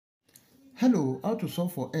Hello, how to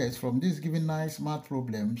solve for s from this given nice math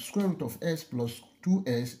problem. Square root of s plus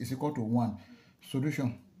 2s is equal to 1.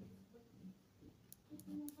 Solution.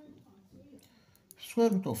 Square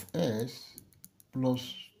root of s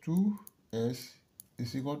plus 2s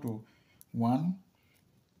is equal to 1.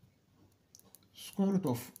 Square root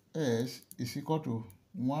of s is equal to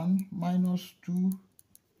 1 minus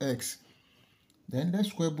 2x. Then let's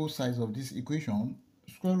square both sides of this equation.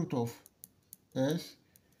 Square root of s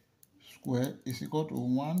square is equal to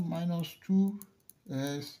 1 minus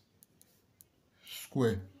 2s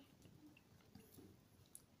square.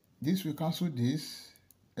 This will cancel this.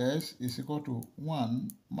 S is equal to 1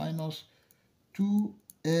 minus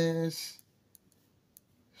 2s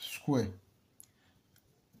square.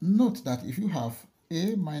 Note that if you have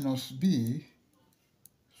a minus b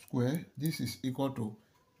square, this is equal to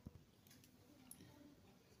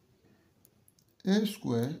a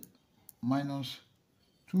square minus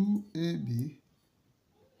 2ab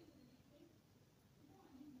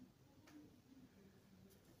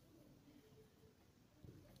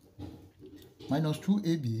minus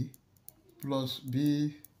 2ab plus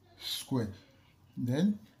b square.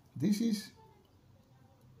 Then this is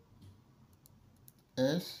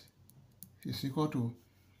s is equal to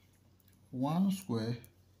 1 square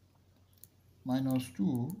minus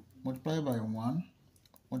 2 multiplied by 1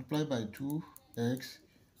 multiplied by 2x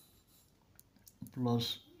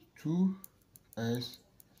plus 2s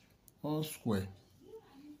all square.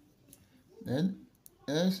 Then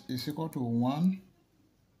s is equal to 1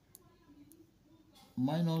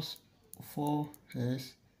 minus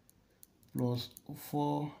 4s plus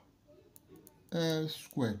 4s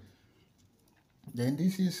square. Then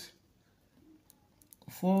this is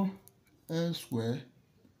 4s square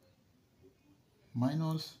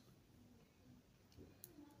minus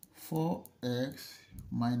 4x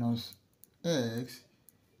minus x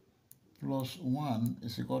plus 1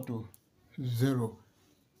 is equal to 0.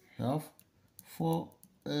 You have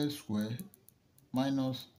 4s square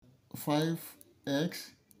minus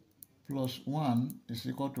 5x plus 1 is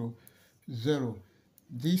equal to 0.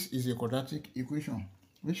 This is a quadratic equation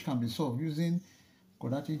which can be solved using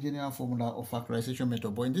quadratic general formula or factorization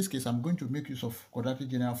method. But in this case, I'm going to make use of quadratic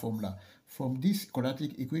general formula. From this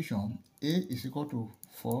quadratic equation, a is equal to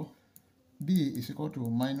 4, b is equal to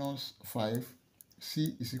minus 5,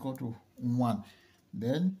 c is equal to 1.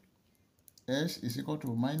 Then s is equal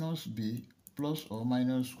to minus b plus or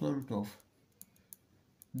minus square root of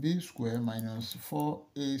b square minus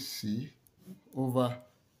 4ac over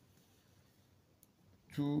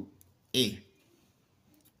 2a.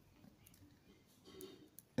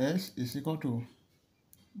 S is equal to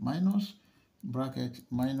minus bracket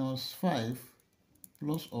minus 5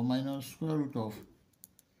 plus or minus square root of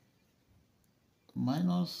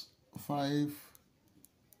minus 5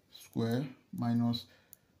 square minus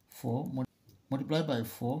 4 multiplied by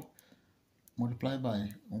 4 multiplied by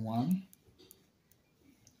 1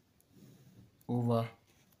 over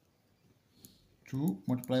 2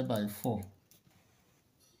 multiplied by 4.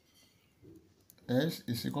 S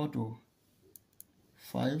is equal to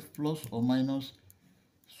 5 plus or minus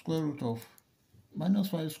square root of minus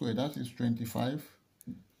 5 square, that is 25,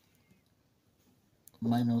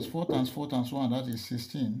 minus 4 times 4 times 1, that is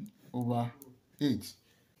 16 over 8.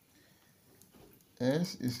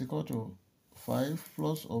 S is equal to 5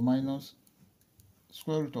 plus or minus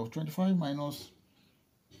square root of 25 minus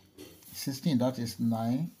 16, that is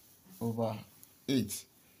 9 over 8.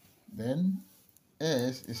 Then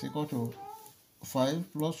S is equal to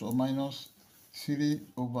 5 plus or minus 3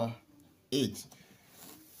 over 8.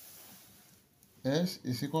 S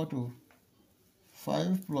is equal to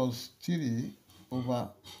 5 plus 3 over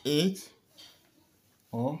 8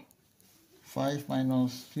 or 5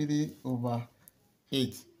 minus 3 over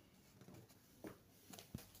 8.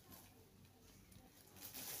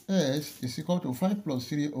 S is equal to 5 plus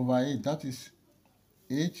 3 over 8, that is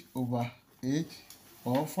 8 over 8,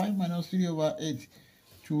 or 5 minus 3 over 8,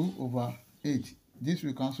 2 over 8. This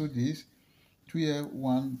will cancel this. 2 here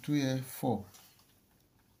 1, 2 here 4.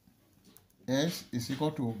 S is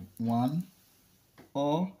equal to 1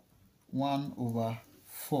 or 1 over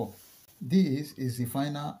 4. This is the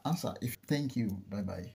final answer. Thank you. Bye bye.